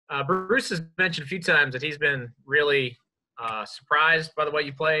Bruce has mentioned a few times that he's been really surprised by the way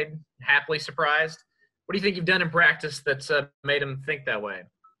you played, happily surprised. What do you think you've done in practice that's made him think that way?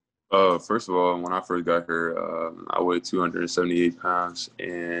 First of all, when I first got here, I weighed 278 pounds,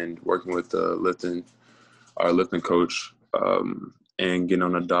 and working with our lifting coach, and getting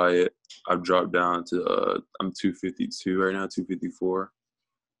on a diet, I've dropped down to I'm 252 right now, 254.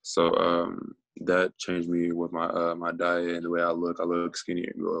 So that changed me with my diet and the way I look. I look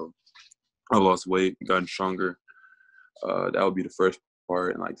skinnier. Well, I lost weight, gotten stronger. That would be the first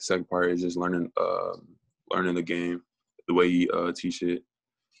part, and like the second part is just learning the game, the way he teach it,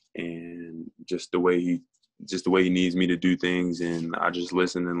 and just the way he needs me to do things, and I just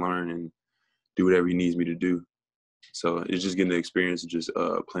listen and learn and do whatever he needs me to do. So it's just getting the experience of just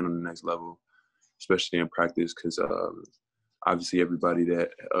playing on the next level, especially in practice, because obviously everybody that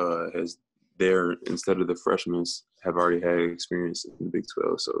has there instead of the freshmen have already had experience in the Big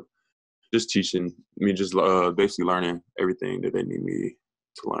 12. So just teaching me, just basically learning everything that they need me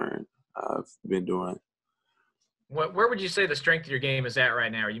to learn. I've been doing. Where would you say the strength of your game is at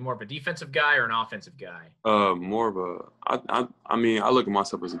right now? Are you more of a defensive guy or an offensive guy? More of a. I mean, I look at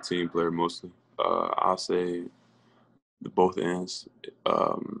myself as a team player mostly. I'll say both ends.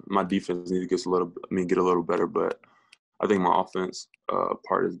 My defense needs to get a little better, but I think my offense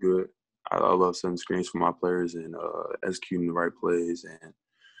part is good. I love setting screens for my players and executing the right plays and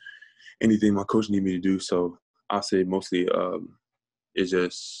anything my coach needs me to do. So I'll say mostly it's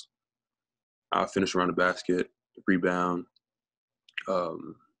just I finish around the basket, rebound,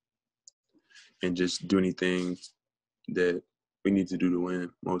 and just do anything that we need to do to win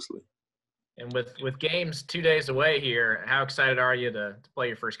mostly. And with games 2 days away here, how excited are you to play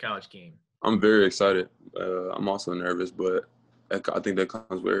your first college game? I'm very excited. I'm also nervous, but I think that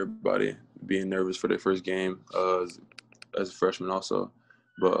comes with everybody being nervous for their first game as a freshman also.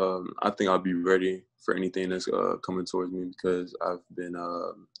 But I think I'll be ready for anything that's coming towards me because I've been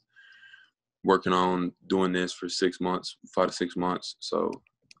working on doing this for 5 to 6 months. So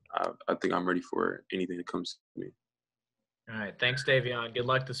I think I'm ready for anything that comes to me. All right. Thanks, Davion. Good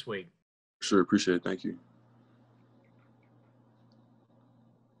luck this week. Sure. Appreciate it. Thank you.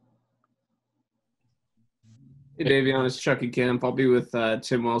 Hey, Davion, it's Chucky Kemp. I'll be with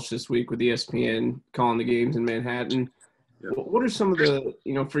Tim Welsh this week with ESPN calling the games in Manhattan. Yeah. What are some of the,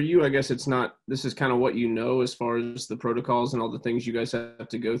 for you, I guess this is kind of what you know as far as the protocols and all the things you guys have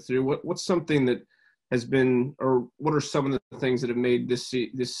to go through. What's something that has been, or what are some of the things that have made this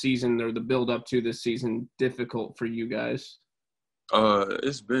season or the build up to this season difficult for you guys?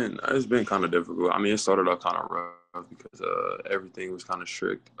 It's been kind of difficult. I mean, it started off kind of rough because everything was kind of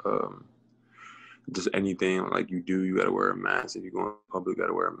strict. Just anything like you do, you got to wear a mask. If you go in public, you got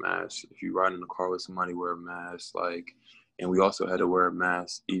to wear a mask. If you ride in the car with somebody, wear a mask. And we also had to wear a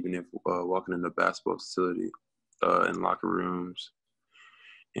mask even if walking in the basketball facility, in locker rooms.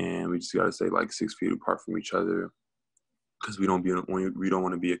 And we just got to stay 6 feet apart from each other because we don't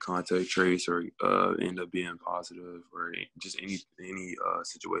want to be a contact trace or end up being positive or just any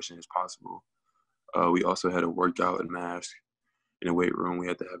situation is possible. We also had a workout and mask in the weight room. We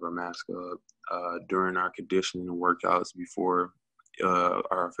had to have our mask up during our conditioning and workouts before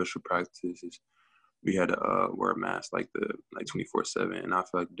our official practices. We had to wear a mask 24/7. And I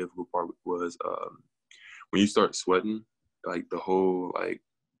feel like the difficult part was when you start sweating, the whole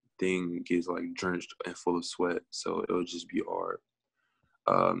thing gets drenched and full of sweat. So it would just be hard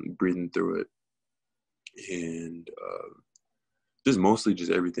breathing through it. And just mostly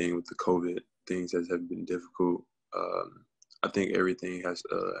just everything with the COVID things have been difficult. I think everything has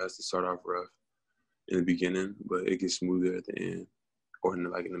to start off rough in the beginning, but it gets smoother at the end or in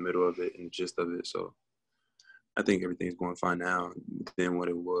the middle of it and the gist of it. So I think everything's going fine now than what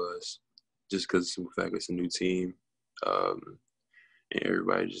it was just because of the simple fact it's a new team. And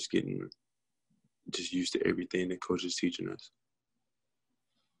everybody just getting used to everything that coach is teaching us.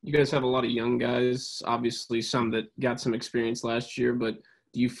 You guys have a lot of young guys, obviously some that got some experience last year, but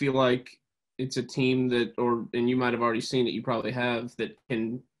do you feel like it's a team and you might have already seen it, you probably have, that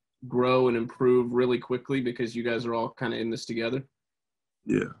can grow and improve really quickly because you guys are all kind of in this together?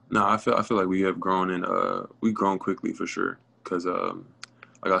 Yeah. No, I feel like we have grown we've grown quickly for sure. Because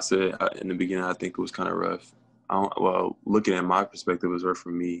like I said in the beginning, I think it was kind of rough. Looking at my perspective, it was rough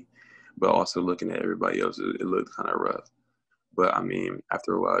for me, but also looking at everybody else, it looked kind of rough. But I mean,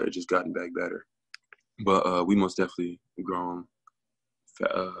 after a while, it just gotten back better. But we most definitely grown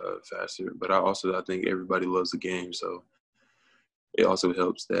faster. But I think everybody loves the game, so it also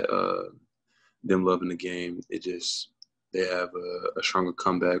helps that them loving the game. They have a stronger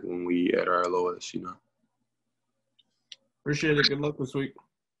comeback when we at our lowest, Appreciate it. Good luck this week.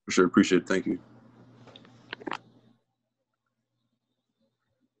 For sure. Appreciate it. Thank you.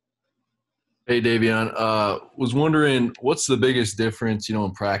 Hey, Davion. Was wondering what's the biggest difference,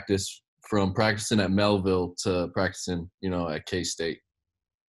 in practice from practicing at Melville to practicing, at K-State?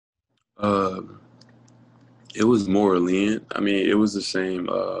 It was more lenient. I mean, it was the same.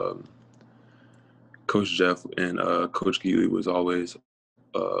 Coach Jeff and Coach Keeley was always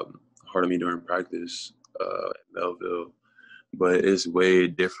hard on me during practice at Melville, but it's way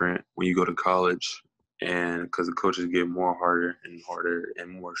different when you go to college, and because the coaches get more harder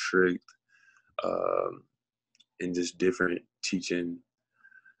and more strict, and just different teaching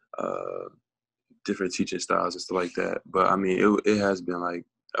styles and stuff like that. But I mean, it has been like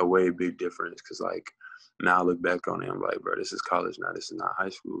a way big difference because like now I look back on it, I'm like, bro, this is college now. This is not high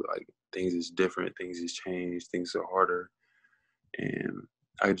school. Like things is different. Things is changed. Things are harder, and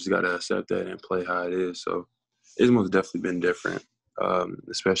I just gotta accept that and play how it is. So it's most definitely been different,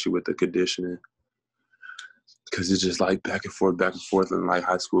 especially with the conditioning, because it's just like back and forth. And like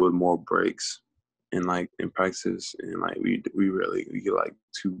high school with more breaks, and like in practice, and like we get like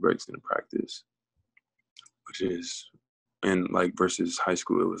 2 breaks in the practice, which is, and like versus high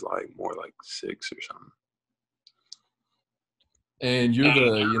school, it was like more like 6 or something. And you're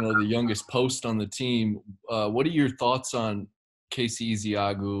the youngest post on the team. What are your thoughts on Casey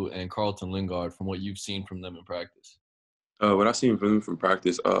Iziagu and Carlton Lingard from what you've seen from them in practice? What I've seen from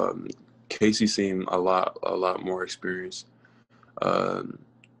practice, Casey seemed a lot more experienced.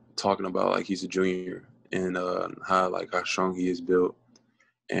 Talking about like he's a junior and how strong he is built,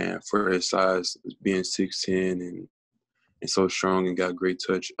 and for his size, being 6'10" and so strong and got great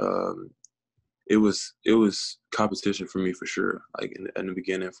touch. It was competition for me for sure. Like in the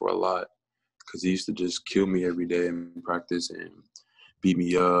beginning for a lot, because he used to just kill me every day in practice and beat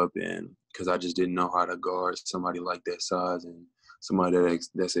me up, and because I just didn't know how to guard somebody like that size and somebody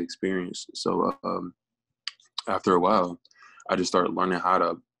that's experienced. So after a while, I just started learning how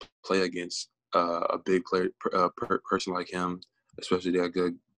to play against a big person like him, especially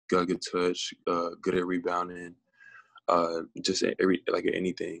that got good touch, good at rebounding, just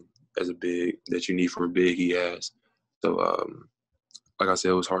anything as a big that you need for a big he has. So like I said,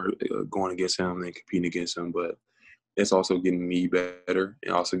 it was hard going against him and competing against him, but it's also getting me better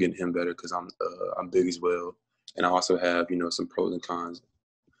and also getting him better because I'm big as well, and I also have some pros and cons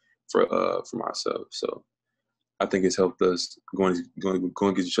for myself. So I think it's helped us going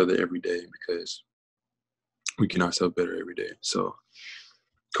against each other every day because we get ourselves better every day. So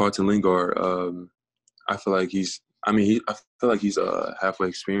Carlton Lingard, I feel like he's halfway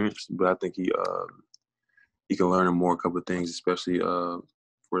experienced, but I think he can learn more a couple of things, especially for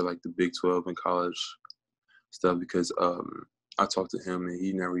like the Big 12 and college stuff, because I talked to him and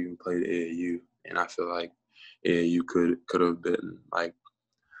he never even played AAU, and I feel like AAU could have been like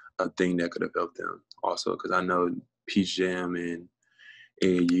a thing that could have helped him also, because I know Peach Jam and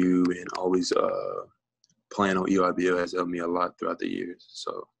AAU and always playing on EYBL has helped me a lot throughout the years.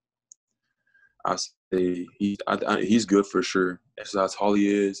 So I say he's good for sure. That's how tall he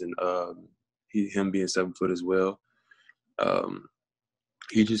is, and him being 7 foot as well.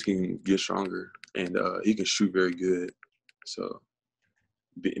 He just can get stronger, and he can shoot very good. So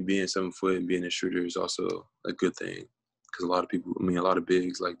being 7 foot and being a shooter is also a good thing, because a lot of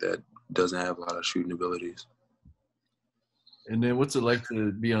bigs like that doesn't have a lot of shooting abilities. And then what's it like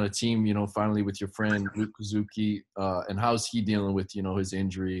to be on a team, finally with your friend Luke Kazuki, and how's he dealing with, his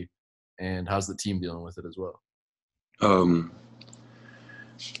injury, and how's the team dealing with it as well?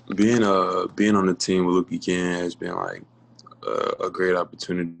 Being on the team with Luke again has been like a great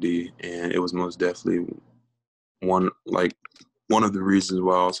opportunity, and it was most definitely one of the reasons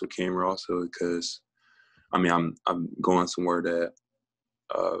why I also came here also, because I'm going somewhere that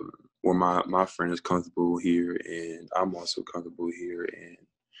where my friend is comfortable here, and I'm also comfortable here, and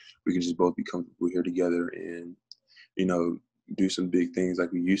we can just both be comfortable here together and do some big things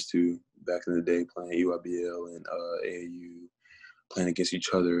like we used to back in the day, playing UIBL and AAU, playing against each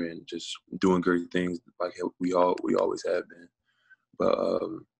other and just doing great things like we always have been. But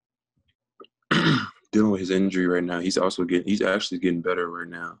dealing with his injury right now, he's actually getting better right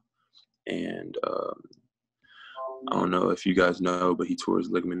now, and I don't know if you guys know, but he tore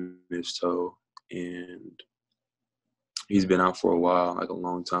his ligament in his toe, and he's been out for a while, like a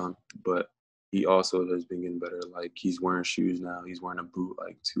long time, but he also has been getting better. Like he's wearing shoes now. He's wearing a boot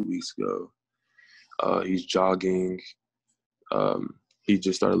like 2 weeks ago. He's jogging. He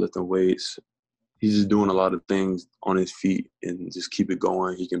just started lifting weights. He's just doing a lot of things on his feet and just keep it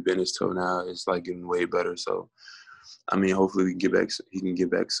going. He can bend his toe now. It's like getting way better. So, hopefully he can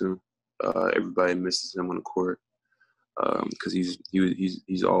get back soon. Everybody misses him on the court. because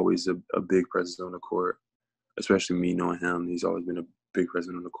he's always a big presence on the court, especially me knowing him. He's always been a big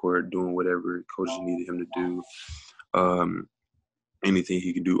presence on the court, doing whatever coaches needed him to do. Anything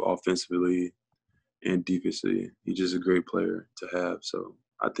he could do offensively and defensively. He's just a great player to have. So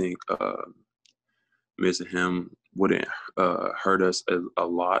I think missing him wouldn't hurt us a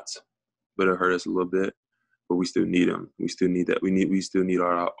lot, but it hurt us a little bit. But we still need him. We still need that. We still need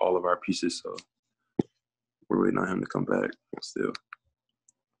all of our pieces. So we're waiting on him to come back still.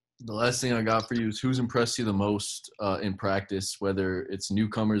 The last thing I got for you is who's impressed you the most in practice, whether it's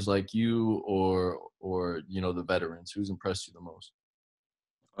newcomers like you or the veterans. Who's impressed you the most?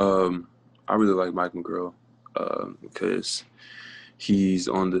 I really like Mike McGraw because he's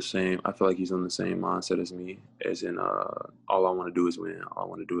on the same. I feel like he's on the same mindset as me, as in all I want to do is win. All I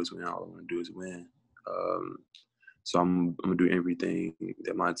want to do is win. All I want to do is win. So I'm gonna do everything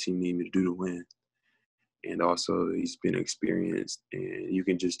that my team need me to do to win. And also, he's been experienced, and you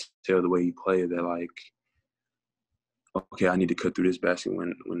can just tell the way he played that, like, okay, I need to cut through this basket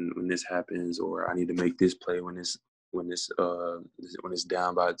when this happens, or I need to make this play when it's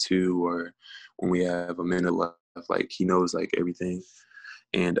down by 2, or when we have a minute left. Like, he knows like everything,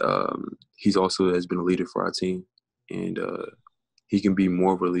 and he's also has been a leader for our team, and he can be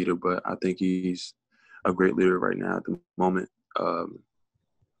more of a leader, but I think he's a great leader right now at the moment.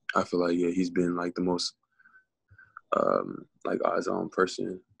 I feel like he's been like the most like eyes-on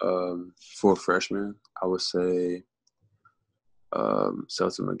person for a freshman. I would say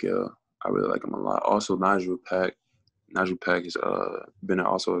Celtic Miguel. I really like him a lot. Also, Nigel Pack. Nigel Pack has been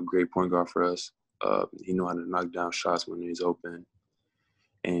also a great point guard for us. He knows how to knock down shots when he's open,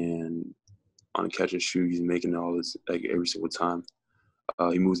 and on a catch and shoot, he's making all this like every single time.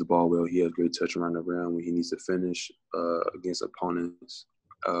 He moves the ball well. He has great touch around the rim when he needs to finish against opponents.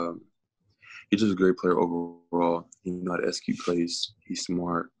 He's just a great player overall. He knows how to execute plays. He's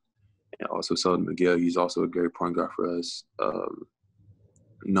smart. And also Selden Miguel, he's also a great point guard for us.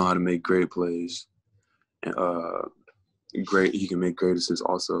 Know how to make great plays. And he can make great assists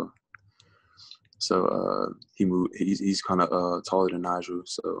also. So he's kind of taller than Nigel.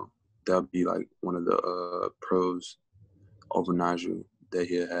 So that would be like one of the pros over Nigel that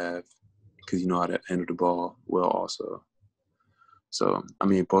he'll have, because he know how to handle the ball well also. So, I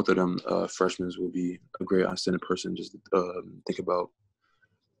mean, both of them freshmen will be a great outstanding person just to think about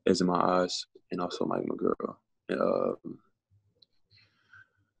as in my eyes, and also Mike McGraw.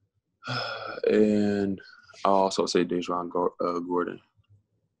 And I'll also say Davion Gordon,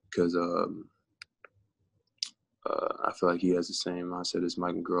 because I feel like he has the same mindset as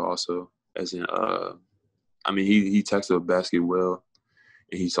Mike McGraw also, as in, I mean, he takes the basket well,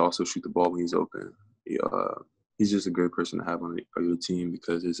 and he's also shoot the ball when he's open. He's just a great person to have on your team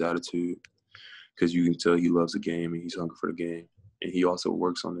because his attitude, because you can tell he loves the game and he's hungry for the game. And he also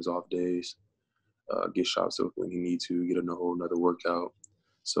works on his off days, get shots up when he needs to, get a whole another workout.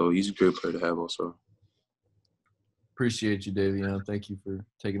 So he's a great player to have also. Appreciate you, Davion. Thank you for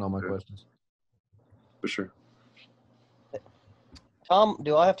taking all my questions. For sure. Tom,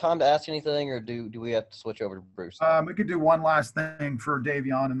 do I have time to ask anything, or do we have to switch over to Bruce? We could do one last thing for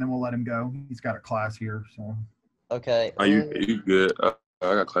Davion, and then we'll let him go. He's got a class here, so. Okay. Are you good? I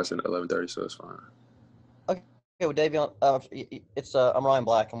got class at 11:30, so it's fine. Okay, well, Davion, I'm Ryan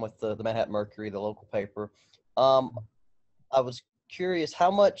Black. I'm with the Manhattan Mercury, the local paper. I was curious,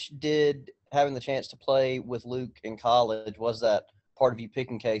 how much did having the chance to play with Luke in college, was that part of you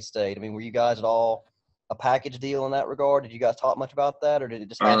picking K-State? I mean, were you guys at all a package deal in that regard? Did you guys talk much about that, or did it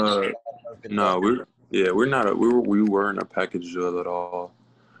just happen? No, we weren't a package deal at all.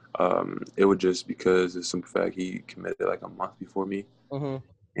 It was just because of some fact he committed like a month before me,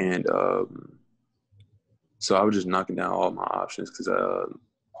 and so I was just knocking down all my options because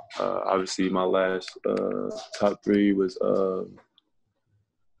obviously my last top three was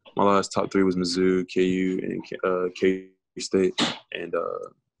Mizzou, KU, and K-State, and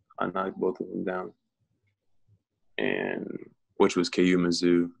I knocked both of them down, and which was KU,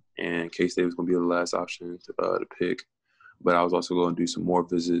 Mizzou, and K-State was going to be the last option to pick. But I was also going to do some more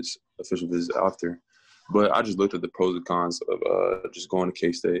official visits after. But I just looked at the pros and cons of just going to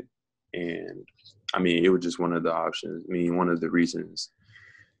K-State. And, I mean, it was just one of the options. I mean, one of the reasons,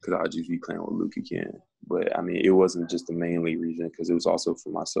 because I'd just be playing with Luke again. But, I mean, it wasn't just the mainly reason, because it was also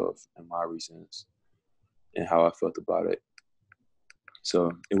for myself and my reasons and how I felt about it.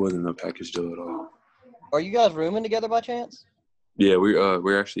 So it wasn't a package deal at all. Are you guys rooming together by chance? Yeah,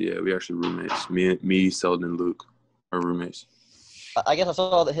 we're actually roommates. Me, Selden, and Luke are roommates. I guess I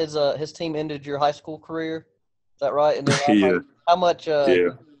saw that his team ended your high school career. Is that right? And then Yeah. how much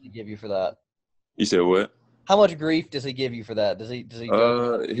did he give you for that? You said what? How much grief does he give you for that? Does he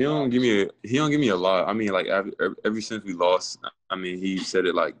joke? He don't give me a lot. I mean, like ever since we lost, I mean, he said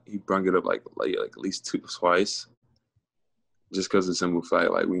it like he brung it up like at least twice, just because of the simple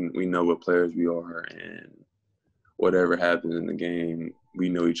fact like we know what players we are, and whatever happens in the game, we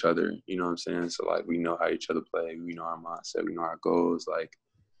know each other. You know what I'm saying? So like we know how each other play, we know our mindset, we know our goals. Like,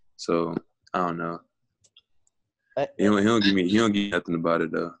 so I don't know. He don't give me nothing about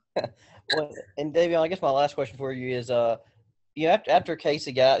it though. Well, and Davion, I guess my last question for you is, after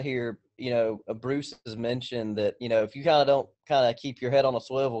Casey got here, Bruce has mentioned that, if you kind of don't kind of keep your head on a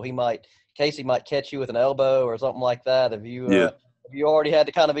swivel, Casey might catch you with an elbow or something like that. Have you already had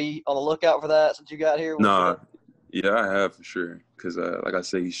to kind of be on the lookout for that since you got here? No, yeah, I have for sure. Cause like I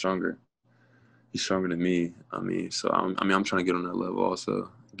say, he's stronger. He's stronger than me. I mean, so I'm trying to get on that level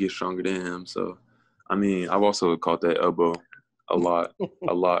also, get stronger than him. So, I mean, I've also caught that elbow a lot.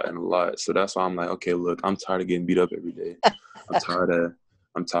 So that's why I'm like, okay, look, I'm tired of getting beat up every day. I'm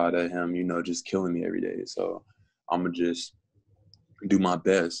tired of him, just killing me every day. So I'm gonna just do my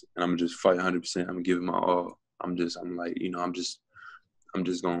best, and I'm gonna just fight 100%. I'm gonna give it my all. I'm just gonna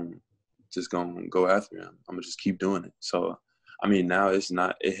go after him. I'm gonna just keep doing it. So, I mean, now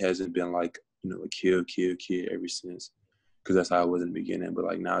it hasn't been like, a kill ever since, because that's how it was in the beginning. But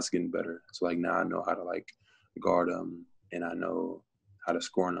like now it's getting better. So like now I know how to like guard him, and I know how to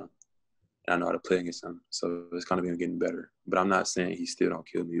score on him, and I know how to play against him. So it's kind of been getting better. But I'm not saying he still don't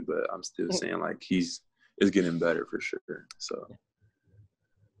kill me, but I'm still saying like it's getting better for sure. So,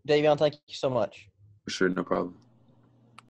 Davion, thank you so much. for sure, no problem.